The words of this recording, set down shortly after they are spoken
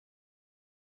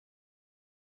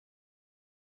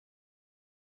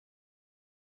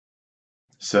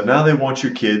So now they want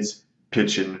your kids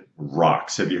pitching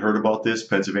rocks. Have you heard about this?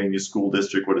 Pennsylvania School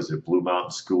District, what is it? Blue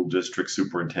Mountain School District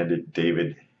Superintendent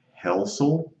David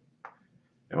Helsel.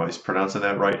 Am I pronouncing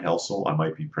that right? Helsel? I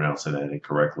might be pronouncing that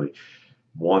incorrectly.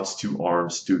 Wants to arm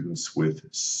students with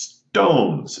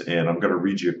stones. And I'm going to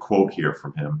read you a quote here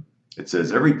from him. It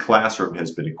says, every classroom has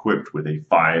been equipped with a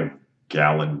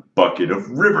 5-gallon bucket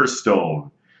of river stone,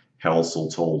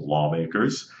 Helsel told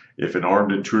lawmakers. If an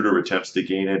armed intruder attempts to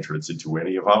gain entrance into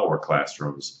any of our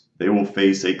classrooms, they will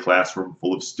face a classroom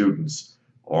full of students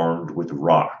armed with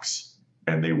rocks,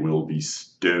 and they will be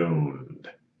stoned.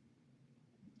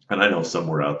 And I know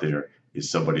somewhere out there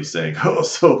is somebody saying, oh,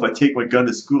 so if I take my gun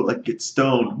to school, I can get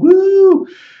stoned. Woo!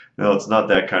 No, it's not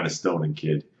that kind of stoning,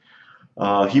 kid.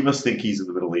 He must think he's in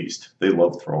the Middle East. They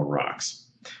love throwing rocks.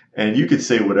 And you can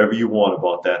say whatever you want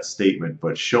about that statement,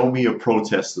 but show me a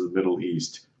protest in the Middle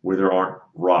East where there aren't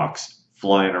rocks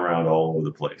flying around all over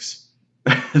the place.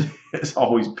 It's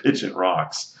always pitching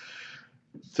rocks.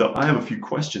 So I have a few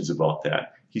questions about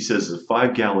that. He says a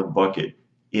 5-gallon bucket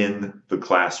in the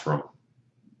classroom.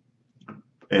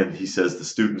 And he says the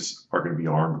students are going to be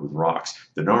armed with rocks.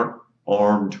 They're not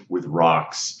armed with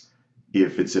rocks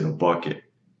if it's in a bucket.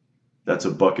 That's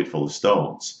a bucket full of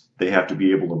stones. They have to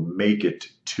be able to make it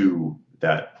to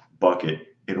that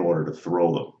bucket in order to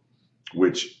throw them,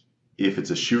 which if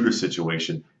it's a shooter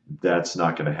situation, that's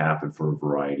not going to happen for a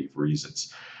variety of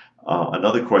reasons.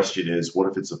 Another question is, what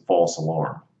if it's a false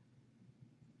alarm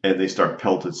and they start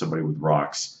pelting somebody with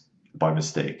rocks by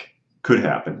mistake? Could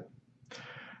happen.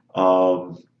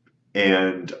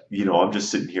 And, you know, I'm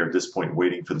just sitting here at this point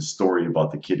waiting for the story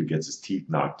about the kid who gets his teeth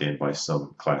knocked in by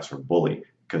some classroom bully,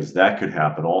 because that could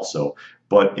happen also.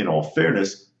 But in all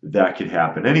fairness, that could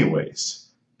happen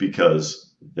anyways,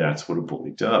 because that's what a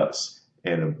bully does.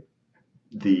 And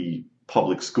the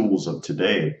public schools of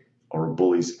today are a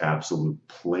bully's absolute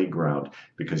playground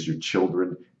because your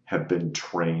children have been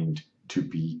trained to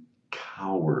be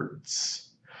cowards.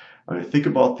 I mean, think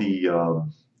about the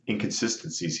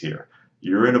inconsistencies here.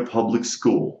 You're in a public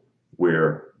school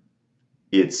where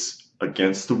it's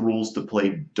against the rules to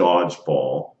play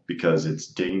dodgeball because it's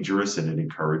dangerous and it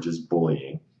encourages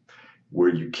bullying,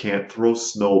 where you can't throw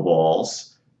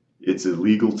snowballs. It's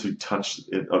illegal to touch,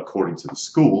 according to the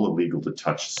school, illegal to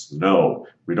touch snow.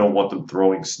 We don't want them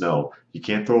throwing snow. You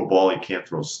can't throw a ball, you can't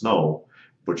throw snow,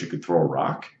 but you can throw a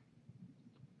rock.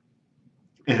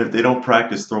 And if they don't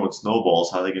practice throwing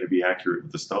snowballs, how are they going to be accurate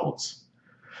with the stones?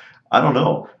 I don't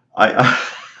know. I've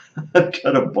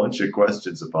got a bunch of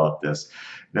questions about this.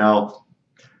 Now,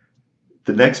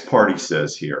 the next part he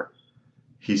says here,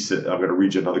 he said, I'm going to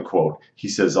read you another quote. He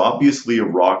says, obviously a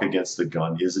rock against a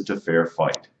gun isn't a fair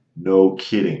fight. No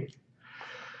kidding.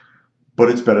 But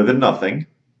it's better than nothing.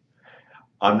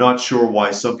 I'm not sure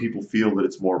why some people feel that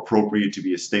it's more appropriate to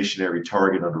be a stationary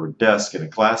target under a desk in a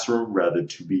classroom rather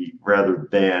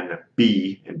than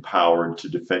be empowered to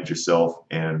defend yourself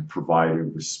and provide a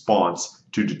response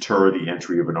to deter the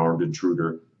entry of an armed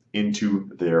intruder into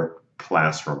their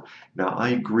classroom. Now, I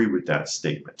agree with that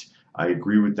statement. I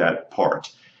agree with that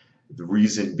part. The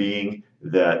reason being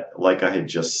that, like I had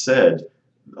just said,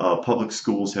 public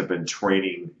schools have been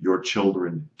training your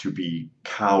children to be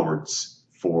cowards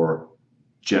for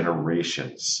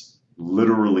generations,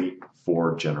 literally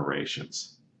for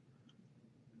generations.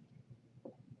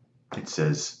 It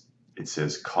says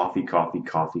coffee, coffee,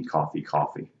 coffee, coffee,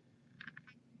 coffee.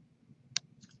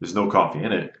 There's no coffee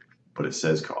in it, but it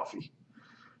says coffee.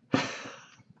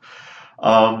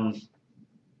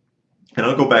 And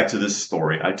I'll go back to this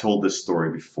story. I told this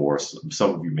story before.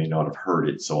 Some of you may not have heard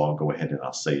it, so I'll go ahead and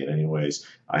I'll say it anyways.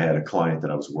 I had a client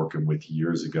that I was working with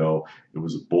years ago. It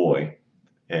was a boy,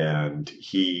 and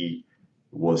he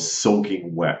was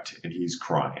soaking wet, and he's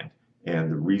crying.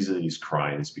 And the reason he's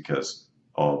crying is because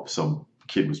some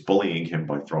kid was bullying him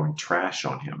by throwing trash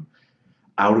on him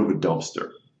out of a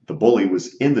dumpster. The bully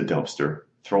was in the dumpster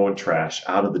throwing trash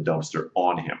out of the dumpster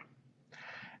on him.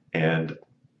 And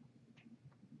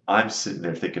I'm sitting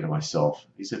there thinking to myself,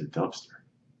 he's in a dumpster.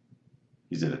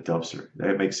 He's in a dumpster.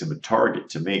 That makes him a target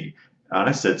to me. And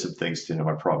I said some things to him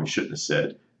I probably shouldn't have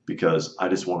said because I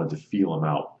just wanted to feel him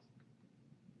out.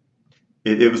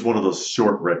 It was one of those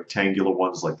short rectangular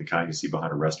ones like the kind you see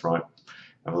behind a restaurant.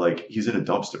 I'm like, he's in a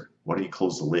dumpster. Why don't you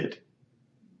close the lid?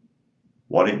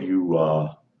 Why didn't you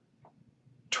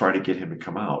try to get him to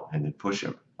come out and then push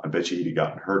him? I bet you he'd have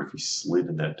gotten hurt if he slid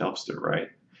in that dumpster, right?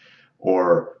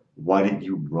 Or why didn't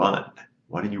you run?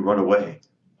 Why didn't you run away?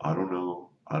 I don't know.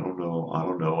 I don't know. I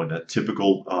don't know. And that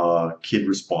typical kid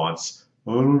response,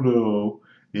 I don't know.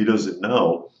 He doesn't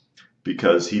know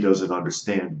because he doesn't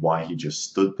understand why he just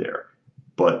stood there.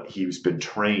 but he's been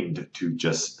trained to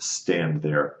just stand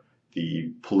there.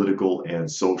 The political and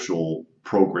social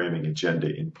programming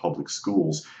agenda in public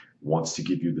schools wants to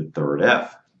give you the third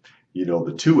F. You know,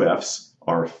 the two F's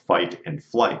are fight and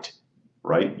flight,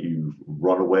 right? You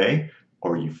run away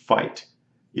or you fight.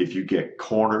 If you get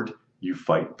cornered, you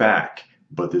fight back.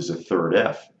 But there's a third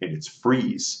F, and it's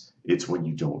freeze. It's when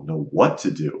you don't know what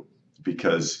to do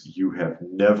because you have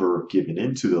never given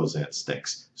into those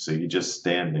instincts. So you just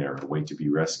stand there and wait to be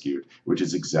rescued, which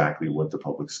is exactly what the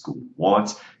public school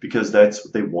wants, because that's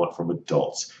what they want from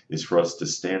adults, is for us to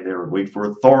stand there and wait for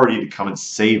authority to come and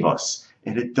save us.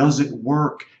 And it doesn't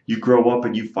work. You grow up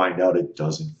and you find out it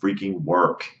doesn't freaking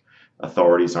work.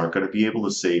 Authorities aren't going to be able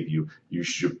to save you. You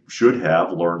should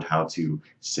have learned how to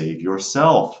save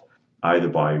yourself, either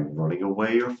by running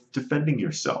away or defending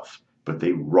yourself. But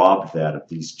they robbed that of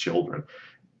these children.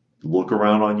 Look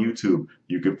around on YouTube.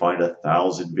 You can find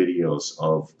 1,000 videos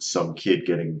of some kid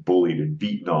getting bullied and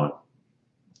beaten on.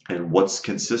 And what's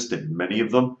consistent? Many of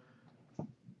them,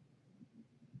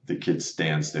 the kid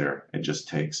stands there and just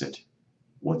takes it.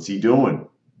 What's he doing?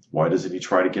 Why doesn't he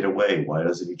try to get away? Why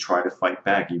doesn't he try to fight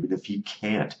back, even if he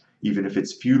can't, even if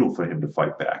it's futile for him to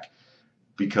fight back?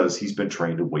 Because he's been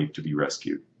trained to wait to be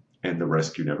rescued, and the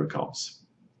rescue never comes.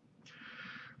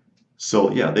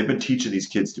 So yeah, they've been teaching these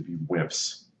kids to be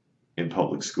wimps in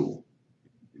public school.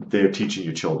 They're teaching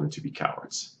your children to be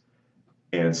cowards.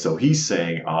 And so he's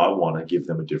saying, I want to give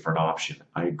them a different option.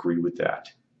 I agree with that,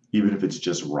 even if it's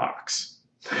just rocks.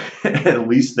 At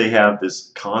least they have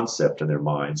this concept in their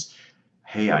minds,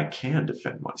 hey, I can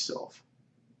defend myself.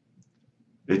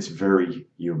 It's very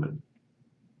human.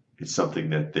 It's something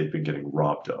that they've been getting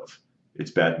robbed of.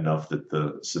 It's bad enough that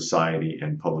the society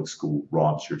and public school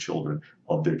robs your children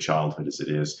of their childhood as it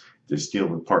is. They're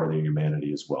stealing part of their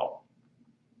humanity as well.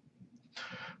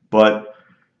 But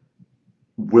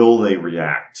will they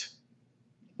react?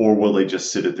 Or will they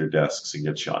just sit at their desks and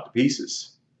get shot to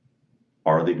pieces?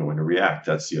 Are they going to react?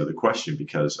 That's the other question,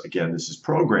 because again, this is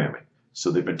programming. So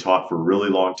they've been taught for a really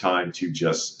long time to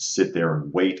just sit there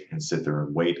and wait instead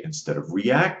of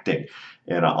reacting.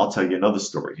 And I'll tell you another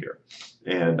story here.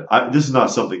 And this is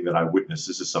not something that I witnessed.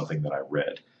 This is something that I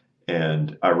read.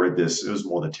 And I read this, it was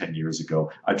more than 10 years ago.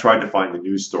 I tried to find the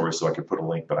news story so I could put a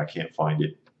link, but I can't find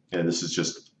it. And this is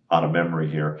just out of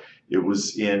memory here. It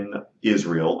was in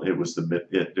Israel. It was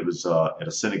at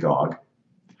a synagogue.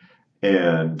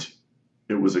 And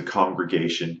it was a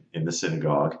congregation in the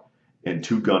synagogue. And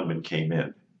two gunmen came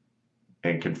in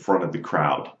and confronted the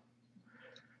crowd.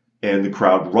 And the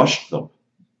crowd rushed them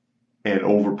and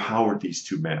overpowered these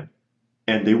two men.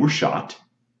 And they were shot.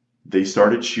 They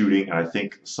started shooting, and I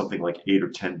think something like 8 or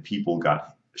 10 people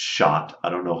got shot. I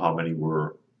don't know how many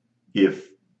were, if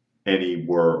any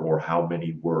were, or how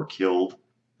many were killed.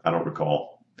 I don't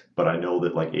recall. But I know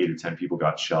that like 8 or 10 people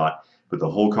got shot. But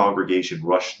the whole congregation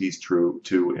rushed these two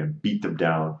and beat them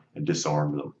down and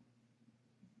disarmed them.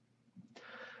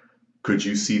 Could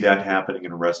you see that happening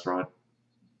in a restaurant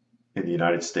in the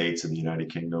United States, in the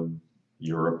United Kingdom,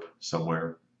 Europe,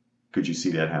 somewhere? Could you see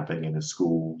that happening in a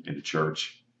school, in a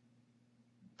church?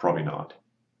 Probably not.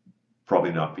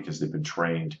 Probably not, because they've been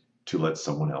trained to let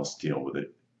someone else deal with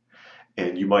it.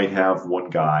 And you might have one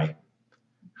guy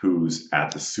who's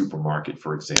at the supermarket,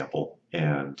 for example,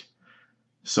 and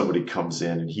somebody comes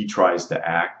in and he tries to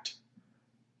act,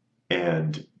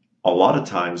 and a lot of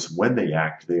times when they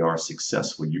act, they are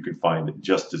successful. You can find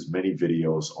just as many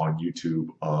videos on YouTube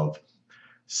of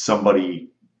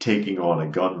somebody taking on a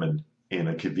gunman in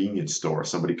a convenience store.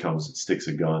 Somebody comes and sticks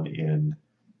a gun in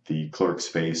the clerk's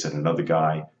face, and another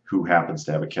guy who happens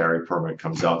to have a carry permit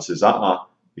comes out and says,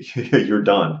 you're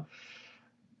done.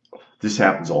 This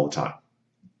happens all the time.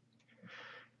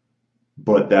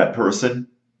 But that person,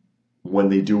 when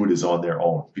they do it, is on their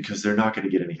own, because they're not going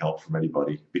to get any help from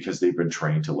anybody, because they've been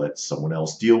trained to let someone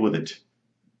else deal with it.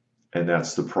 And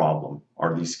that's the problem.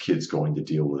 Are these kids going to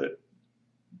deal with it?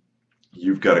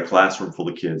 You've got a classroom full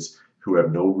of kids who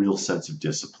have no real sense of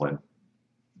discipline,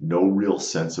 no real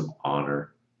sense of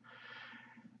honor.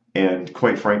 And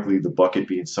quite frankly, the bucket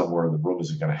being somewhere in the room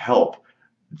isn't going to help.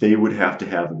 They would have to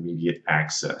have immediate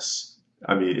access.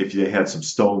 I mean, if they had some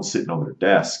stones sitting on their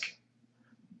desk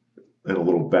in a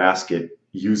little basket,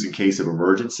 used in case of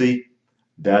emergency,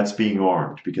 that's being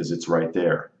armed, because it's right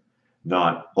there.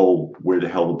 Not, oh, where the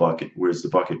hell the bucket? Where's the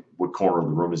bucket? What corner of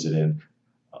the room is it in?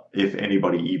 If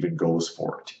anybody even goes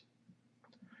for it.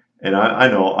 And I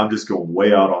know I'm just going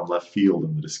way out on left field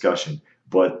in the discussion,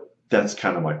 but that's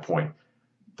kind of my point.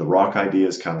 The rock idea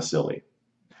is kind of silly.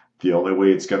 The only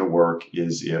way it's going to work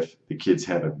is if the kids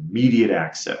have immediate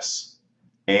access,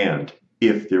 and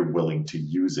if they're willing to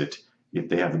use it if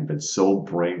they haven't been so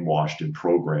brainwashed and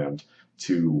programmed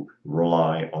to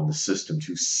rely on the system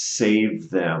to save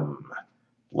them,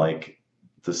 like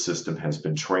the system has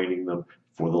been training them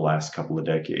for the last couple of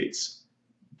decades,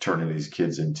 turning these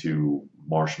kids into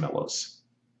marshmallows.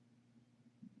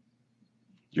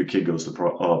 Your kid goes to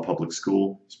public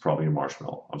school, it's probably a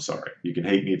marshmallow. I'm sorry. You can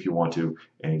hate me if you want to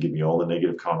and give me all the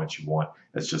negative comments you want.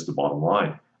 That's just the bottom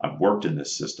line. I've worked in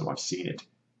this system. I've seen it.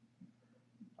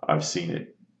 I've seen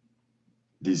it.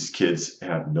 These kids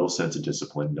have no sense of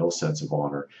discipline, no sense of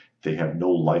honor. They have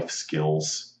no life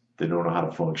skills. They don't know how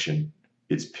to function.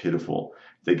 It's pitiful.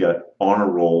 They got honor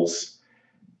rolls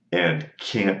and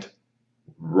can't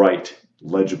write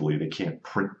legibly. They can't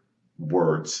print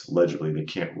words legibly. They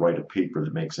can't write a paper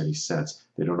that makes any sense.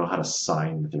 They don't know how to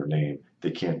sign their name.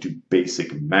 They can't do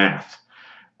basic math.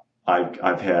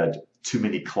 I've had too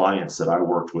many clients that I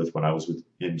worked with when I was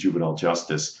in juvenile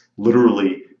justice,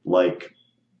 literally like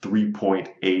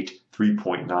 3.8,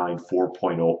 3.9,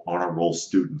 4.0 honor roll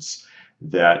students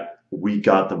that we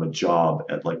got them a job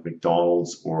at like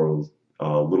McDonald's or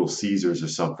Little Caesars or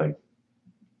something,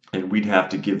 and we'd have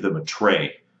to give them a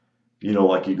tray. You know,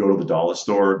 like you go to the dollar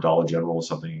store, Dollar General or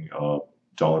something,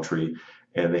 Dollar Tree,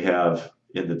 and they have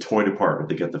in the toy department,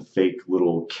 they get the fake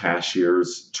little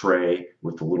cashier's tray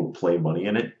with the little play money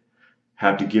in it.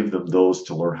 Have to give them those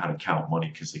to learn how to count money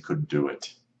because they couldn't do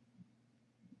it.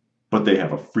 But they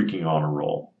have a freaking honor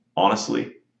roll.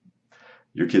 Honestly,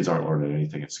 your kids aren't learning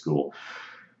anything at school.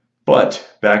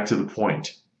 But back to the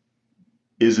point.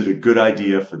 Is it a good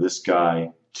idea for this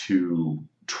guy to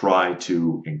try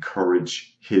to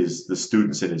encourage the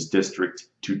students in his district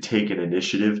to take an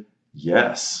initiative?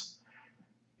 Yes.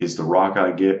 Is the rock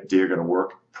idea going to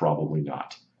work? Probably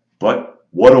not. But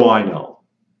what do I know?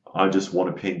 I'm just one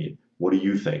opinion. What do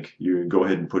you think? You can go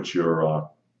ahead and put your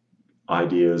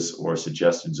ideas or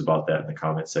suggestions about that in the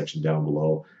comment section down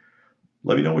below.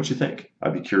 Let me know what you think.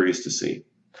 I'd be curious to see.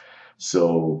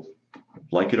 So,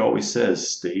 like it always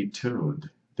says, stay tuned.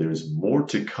 There's more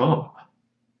to come.